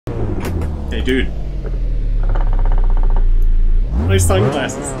Hey, dude. Nice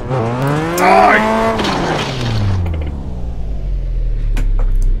sunglasses. Die!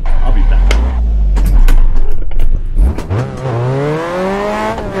 I'll be back.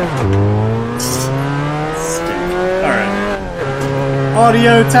 Stupid. Alright.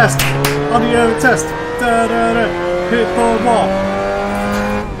 Audio test! Audio test! Da da da! Hit the wall!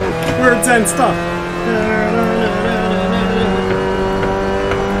 Words and stuff!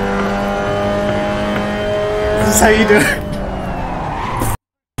 This is how you do it.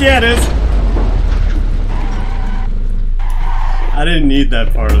 Yeah, it is. I didn't need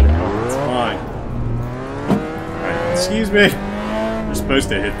that part of the car. It's fine. Alright, excuse me. We're supposed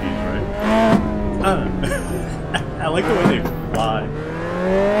to hit these, right? I like the way they fly.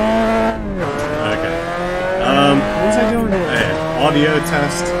 Okay. What was I doing? Audio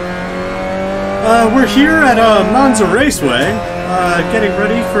test. We're here at Monza Raceway, getting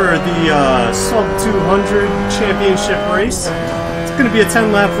ready for the Sub 200 Championship race. It's going to be a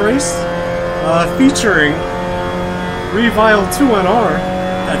 10-lap race, featuring Revile 2NR,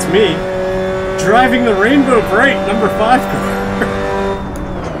 that's me, driving the Rainbow Brite number 5 car.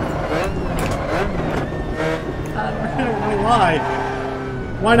 I don't know why.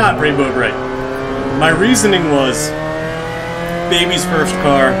 Why not Rainbow Brite? My reasoning was, baby's first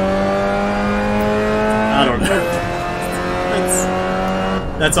car. I don't know.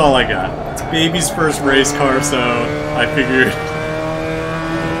 That's all I got. It's baby's first race car, so I figured.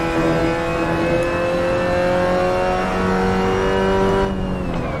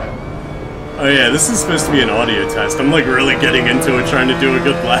 Oh yeah, this is supposed to be an audio test. I'm like really getting into it, trying to do a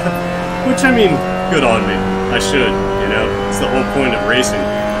good lap. Which, I mean, good on me. I should, you know? It's the whole point of racing.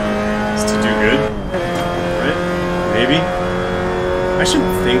 Is to do good. Right? Maybe? I should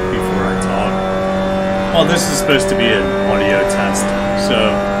think before I talk. Oh, this is supposed to be an audio test, so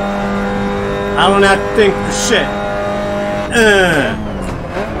I don't have to think for shit.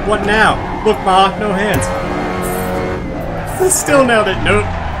 What now? Look, Ma, no hands. Still now that nope,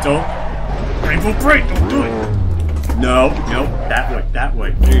 don't. Rainbow Brite, don't do it. No, nope, that way, that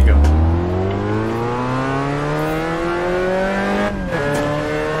way. There you go.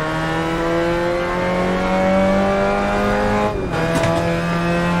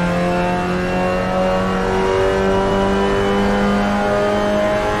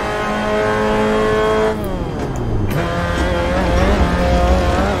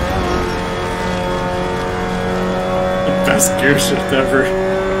 Best gear shift ever.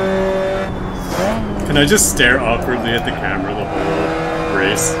 Can I just stare awkwardly at the camera the whole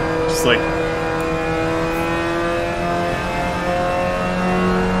race? Just like...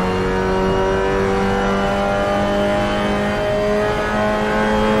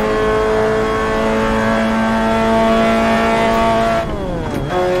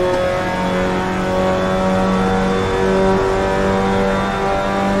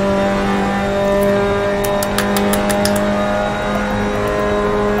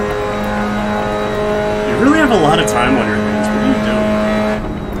 a lot of time on your hands. What are you doing?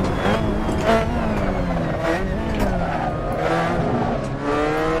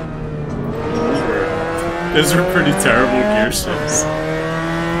 Those were pretty terrible gear shifts.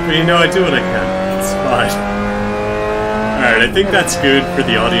 But you know, I do what I can. It's fine. Alright, I think that's good for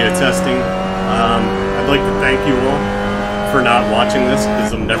the audio testing. I'd like to thank you all for not watching this,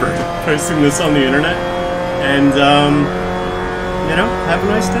 because I'm never posting this on the internet. And, you know, have a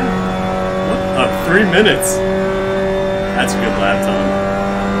nice day. 3 minutes. That's a good lap time.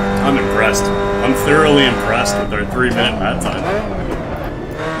 I'm impressed. I'm thoroughly impressed with our 3-minute lap time.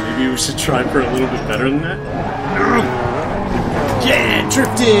 Maybe we should try for a little bit better than that. Yeah,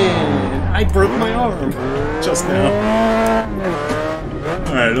 drifting! I broke my arm just now.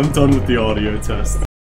 Alright, I'm done with the audio test.